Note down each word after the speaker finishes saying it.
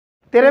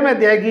13वें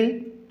अध्याय की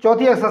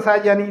चौथी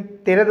एक्सरसाइज यानी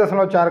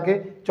 13.4 के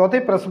चौथे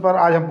प्रश्न पर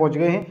आज हम पहुंच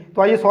गए हैं।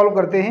 तो आइए सॉल्व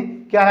करते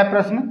हैं। क्या है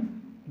प्रश्न?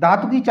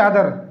 धातु की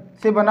चादर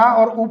से बना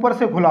और ऊपर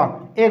से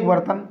खुला एक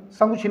बर्तन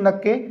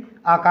शंकुचिन्हक के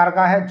आकार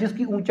का है,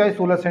 जिसकी ऊंचाई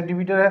 16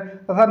 सेंटीमीटर है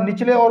तथा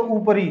निचले और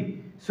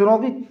ऊपरी सिरों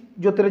की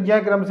जो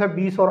त्रिज्याएं क्रमशः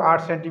 20 और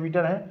 8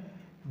 सेंटीमीटर है।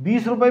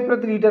 20 रुपये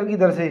प्रति लीटर की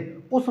दर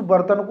से उस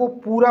बर्तन को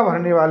पूरा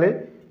भरने वाले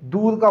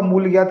दूध का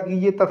मूल्य ज्ञात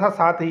कीजिए तथा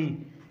साथ ही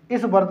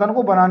इस बर्तन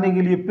को बनाने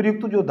के लिए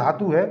प्रयुक्त जो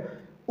धातु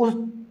है उस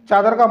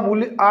चादर का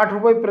मूल्य 8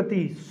 रुपये प्रति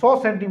 100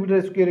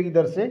 सेंटीमीटर स्क्वायर की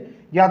दर से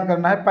ज्ञात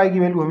करना है। पाई की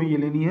वैल्यू हमें ये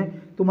लेनी है।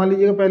 तो मान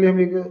लीजिएगा पहले हम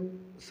एक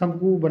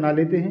शंकु बना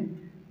लेते हैं।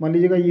 मान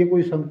लीजिएगा ये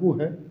कोई शंकु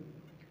है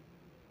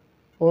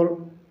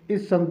और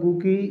इस शंकु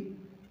की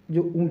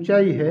जो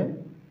ऊंचाई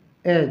है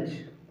h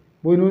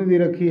वो इन्होंने दे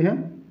रखी है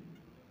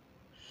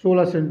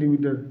 16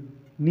 सेंटीमीटर,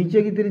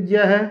 नीचे की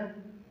त्रिज्या है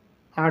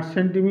 8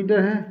 सेंटीमीटर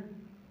है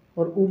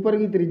और ऊपर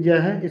की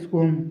त्रिज्या है, इसको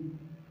हम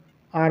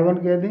R1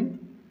 कह दें,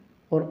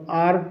 और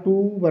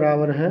R2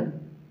 बराबर है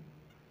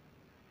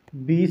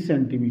 20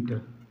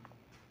 सेंटीमीटर।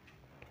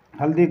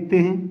 हल देखते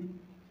हैं।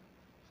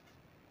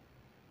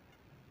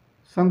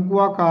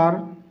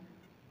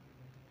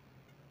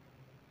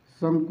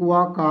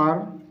 शंकुआकार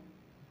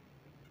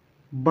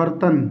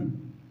बर्तन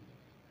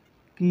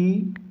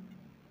की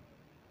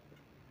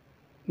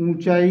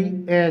ऊंचाई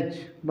h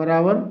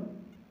बराबर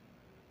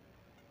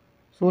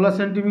 16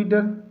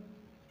 सेंटीमीटर,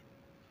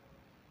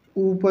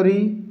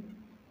 ऊपरी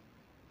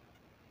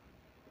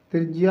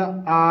त्रिज्या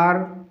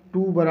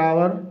R2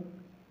 बराबर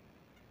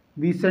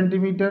 20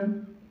 सेंटीमीटर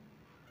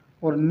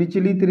और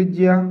निचली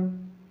त्रिज्या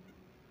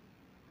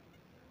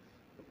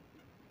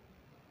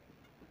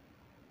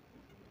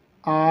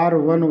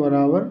R1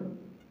 बराबर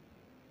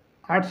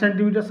 8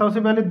 सेंटीमीटर।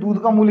 सबसे पहले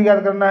दूध का मूल्य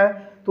ज्ञात करना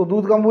है। तो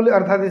दूध का मूल्य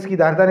अर्थात इसकी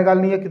धारिता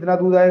निकालनी है, कितना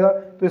दूध आएगा,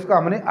 तो इसका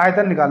हमने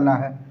आयतन निकालना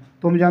है।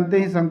 तो हम जानते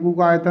हैं शंकु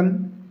का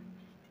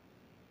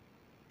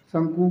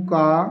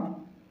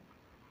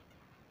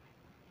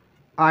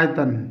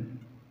आयतन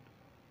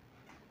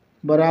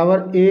बराबर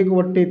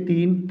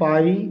 1/3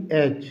 पाई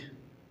h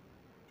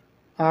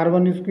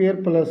R1 square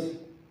plus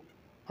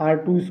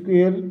R2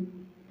 square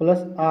plus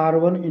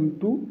R1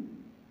 into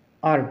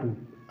R2।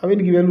 अब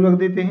इनकी वैल्यू रख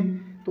देते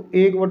हैं। तो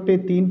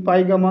 1/3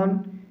 पाई का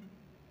मान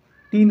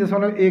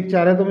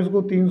 3.14 है, तो हम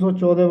इसको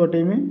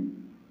 314 में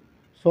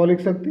 100 लिख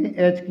सकते हैं।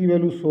 h की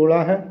वैल्यू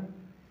 16 है,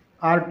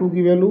 R2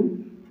 की वैल्यू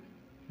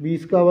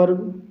 20 का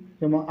वर्ग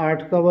जमा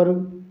 8 का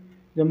वर्ग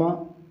जमा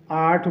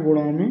 8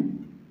 गुणा में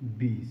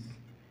 20।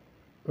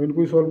 अब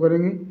इनको सॉल्व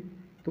करेंगे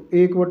तो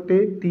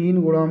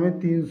 1/3 गुणा में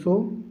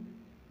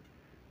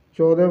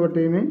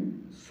 314 में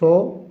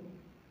 100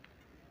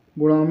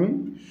 गुणा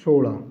में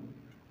 16।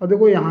 अब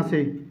देखो यहाँ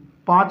से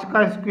 4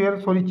 का स्क्वायर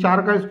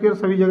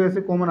सभी जगह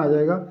से कॉमन आ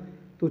जाएगा।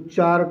 तो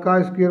 4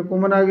 का स्क्वायर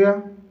कॉमन आ गया,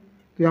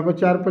 तो यहाँ पर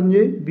 4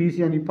 पंजे 20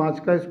 यानी 5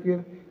 का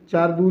स्क्वायर,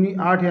 4 दूनी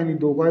 8 यानी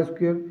 2 का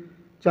स्क्वायर,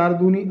 4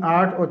 दूनी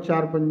 8 और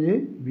 4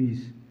 पंजे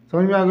 20।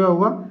 समझ में आ गया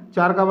होगा।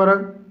 4 का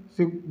वर्ग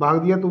से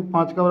भाग दिया तो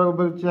 5 का वर्ग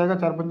बच जाएगा,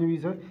 4 पंजे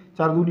 20 है,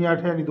 4 दूनी 8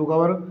 है यानी 2 का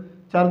वर्ग,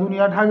 4 दूनी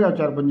 8 आ गया और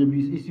 4 पंजे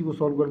 20। इसी को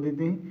सॉल्व कर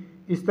देते हैं।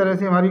 इस तरह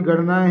से हमारी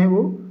गणनाएँ हैं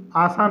वो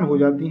आसान हो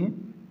जाती हैं।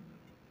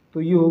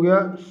 तो ये हो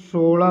गया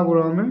 16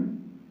 गुणा में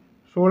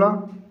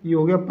 16, ये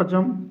हो गया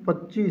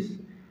 25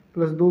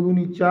 प्लस 2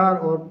 दूनी 4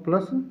 और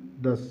प्लस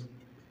 10।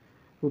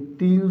 तो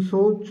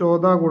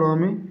 314 गुणा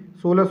में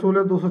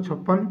 16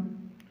 256,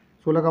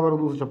 16 का वर्ग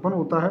 256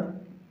 होता है,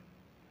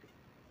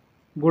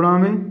 गुणा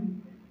में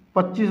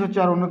 25 और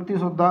 4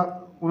 29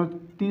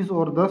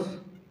 और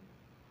 10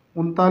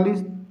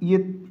 39, ये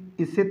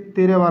इससे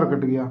 13 बार कट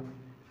गया।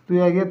 तो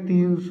ये आ गया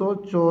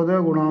 314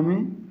 गुणा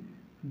में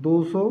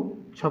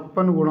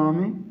 256 गुणा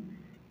में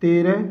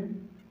 13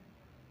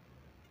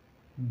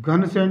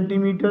 घन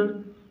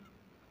सेंटीमीटर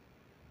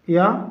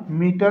या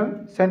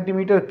मीटर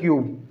सेंटीमीटर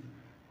क्यूब।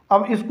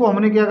 अब इसको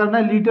हमने क्या करना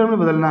है, लीटर में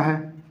बदलना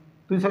है।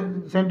 तो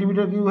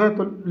सेंटीमीटर क्यूब है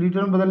तो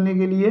लीटर में बदलने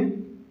के लिए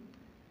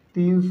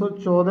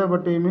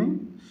 314 में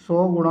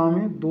 100 गुणा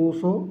में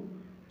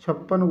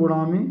 256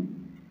 गुणा में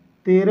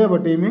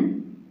 13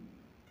 में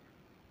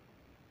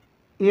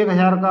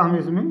 1000 का हम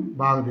इसमें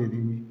भाग दे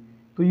देंगे।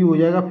 तो ये हो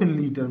जाएगा फिर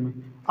लीटर में।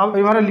 अब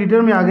हमारा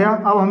लीटर में आ गया।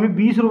 अब हमें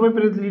 20 रुपये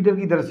प्रति लीटर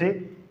की दर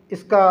से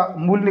इसका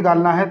मूल्य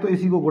निकालना है, तो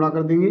इसी को गुणा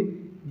कर देंगे।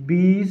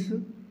 20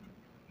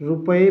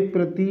 रुपये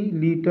प्रति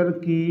लीटर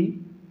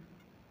की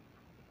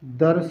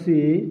दर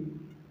से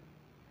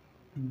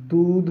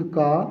दूध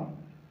का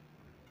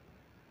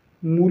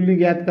मूल्य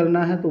ज्ञात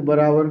करना है। तो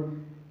बराबर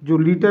जो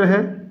लीटर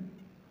है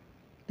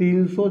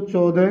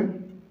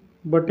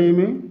 314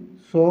 में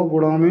 100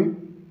 गुणा में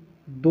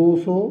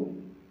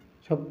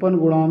 256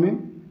 गुणा में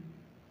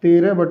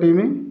 13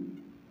 में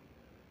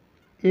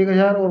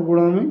 1000 और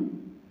गुणा में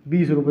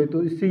 20 रुपये।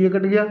 तो इससे ये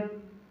कट गया।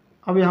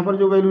 अब यहाँ पर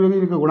जो वैल्यू लगी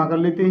इनका गुणा कर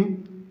लेते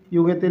हैं। ये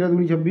हो गया 13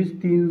 दूनी 26,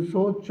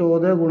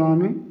 314 गुणा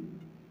में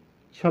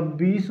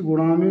 26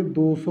 गुणा में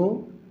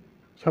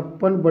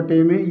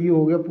 256 में ये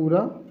हो गया पूरा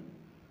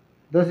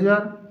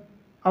 10,000।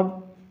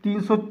 अब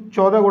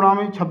 314 गुणा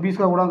में 26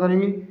 का गुणा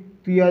करेंगे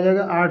तो ये आ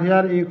जाएगा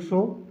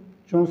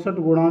 8,124 64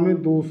 गुणा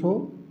में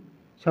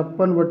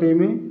 256 बटे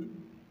में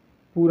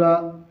पूरा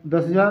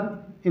 10,000।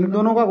 इन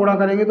दोनों का गुणा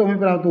करेंगे तो हमें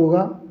प्राप्त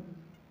होगा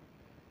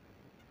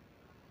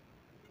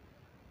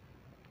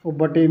वो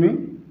बटे में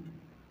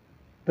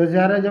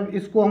 10,000 है। जब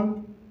इसको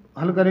हम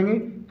हल करेंगे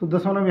तो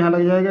दशमलव यहाँ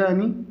लग जाएगा,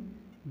 यानी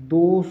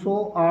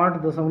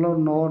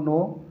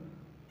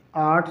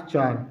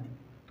 208.9984।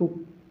 तो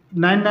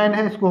 99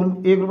 है, इसको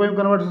हम 1 रुपये में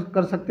कन्वर्ट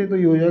कर सकते हैं, तो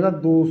ये हो जाएगा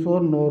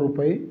 209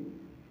 रुपये।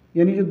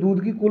 यानी जो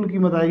दूध की कुल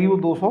कीमत आएगी वो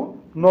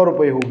 209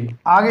 रुपये होगी।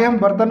 आगे हम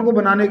बर्तन को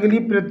बनाने के लिए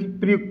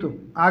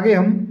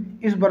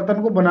इस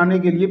बर्तन को बनाने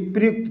के लिए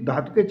प्रयुक्त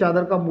धातु के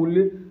चादर का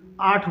मूल्य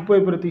 8 रुपये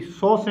प्रति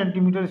 100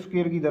 सेंटीमीटर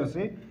स्क्वायर की दर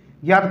से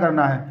ज्ञात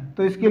करना है।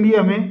 तो इसके लिए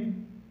हमें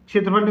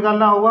क्षेत्रफल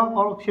निकालना होगा,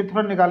 और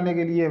क्षेत्रफल निकालने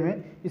के लिए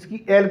हमें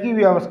इसकी एल की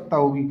भी आवश्यकता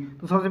होगी।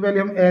 तो सबसे पहले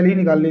हम एल ही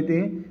निकाल लेते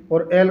हैं,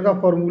 और एल का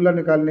फॉर्मूला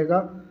निकालने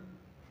का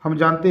हम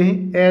जानते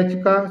हैं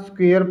एच का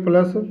square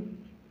plus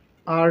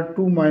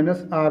R2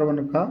 minus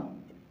R1 का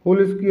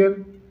होल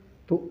स्क्वायर।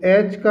 तो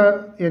एच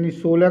का यानी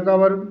 16 का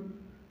वर्ग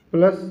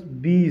प्लस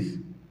 20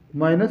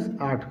 माइनस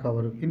 8 का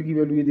वर्ग, इनकी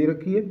वैल्यू ये दे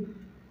रखी है।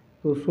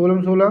 तो 16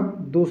 में 16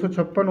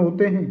 256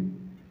 होते हैं,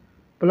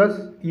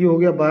 प्लस ये हो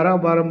गया 12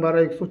 12 में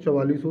 12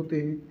 144 होते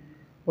हैं,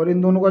 और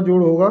इन दोनों का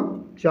जोड़ होगा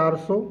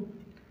 400,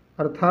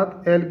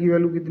 अर्थात एल की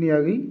वैल्यू कितनी आ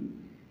गई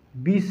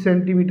 20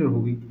 सेंटीमीटर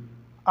होगी।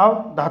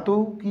 अब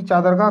धातु की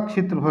चादर का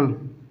क्षेत्रफल,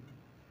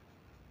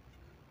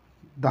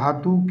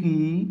 धातु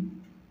की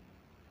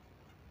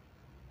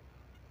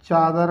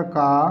चादर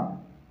का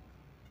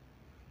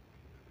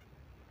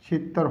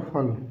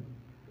क्षेत्रफल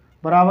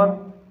बराबर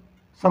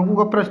शंकु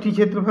का पृष्ठीय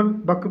क्षेत्रफल,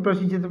 वक्र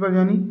पृष्ठीय क्षेत्रफल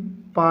यानी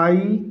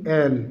pi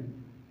L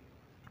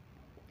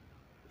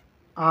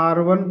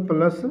R1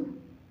 plus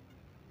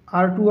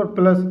R2, और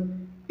प्लस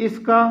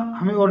इसका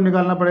हमें और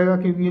निकालना पड़ेगा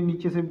क्योंकि ये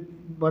नीचे से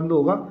बंद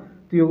होगा।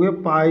 तो ये हो गया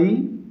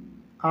पाई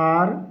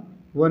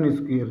R1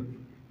 स्क्वायर।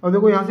 और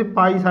देखो यहाँ से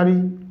पाई सारी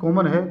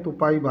कॉमन है, तो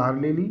पाई बाहर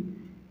ले ली,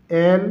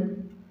 एल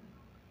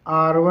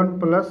R1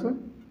 प्लस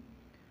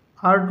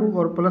R2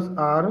 और प्लस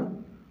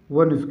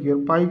R1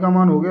 स्क्वायर। पाई का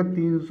मान हो गया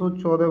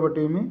 314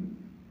 बटे में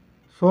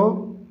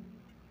 100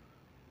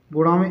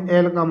 गुणा में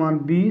एल का मान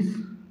 20,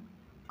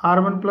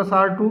 R1 plus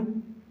R2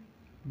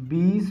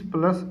 20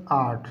 plus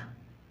 8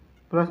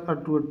 plus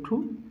 8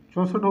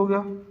 64 हो गया।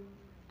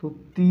 तो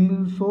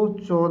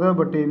 314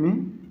 बटे में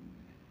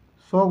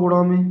 100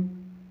 गुणा में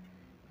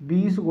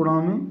 20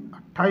 गुणा में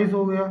 28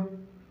 हो गया,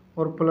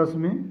 और प्लस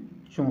में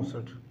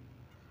 64।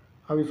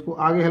 अब इसको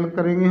आगे हल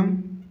करेंगे हम,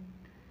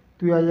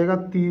 तो ये आ जाएगा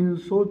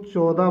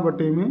 314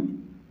 बटे में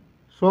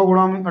 100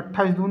 गुणा में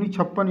 28 दूनी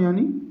 56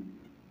 यानी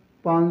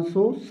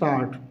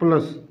 560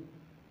 प्लस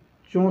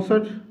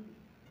 64।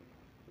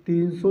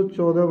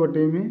 314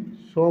 बटे में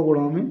 100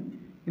 गुणा में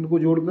इनको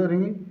जोड़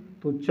करेंगे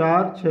तो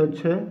 4 6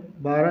 6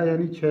 12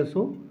 यानी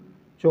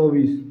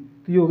 624।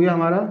 तो ये हो गया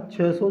हमारा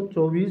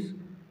 624,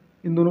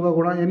 इन दोनों का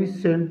गुणा यानी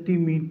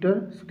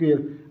सेंटीमीटर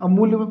स्क्वायर। अब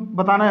मूल्य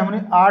बताना है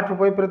हमने 8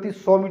 रुपये प्रति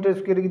 100 मीटर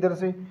स्क्वायर की दर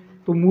से।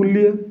 तो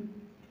मूल्य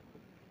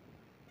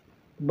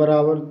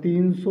बराबर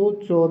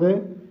 314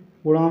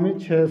 गुणा में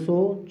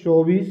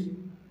 624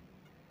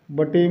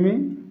 बटे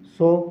में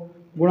 100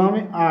 गुणा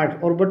में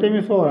 8 और बटे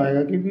में 100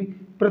 आएगा क्योंकि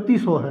प्रति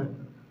 100 है।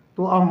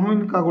 तो अब हम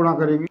इनका गुणा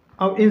करेंगे।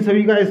 अब इन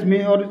सभी का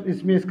इसमें और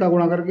इसमें इसका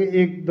गुणा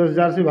करके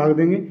 10,000 से भाग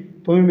देंगे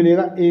तो हमें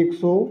मिलेगा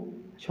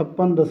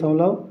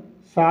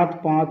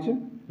 156.75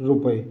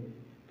 रुपये।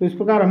 तो इस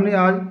प्रकार हमने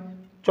आज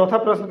चौथा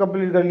प्रश्न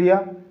कंप्लीट कर लिया।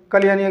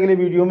 कल यानी अगले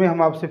वीडियो में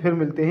हम आपसे फिर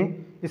मिलते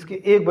हैं इसके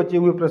एक बचे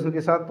हुए प्रश्न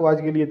के साथ। तो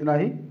आज के लिए इतना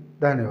ही,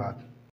 धन्यवाद।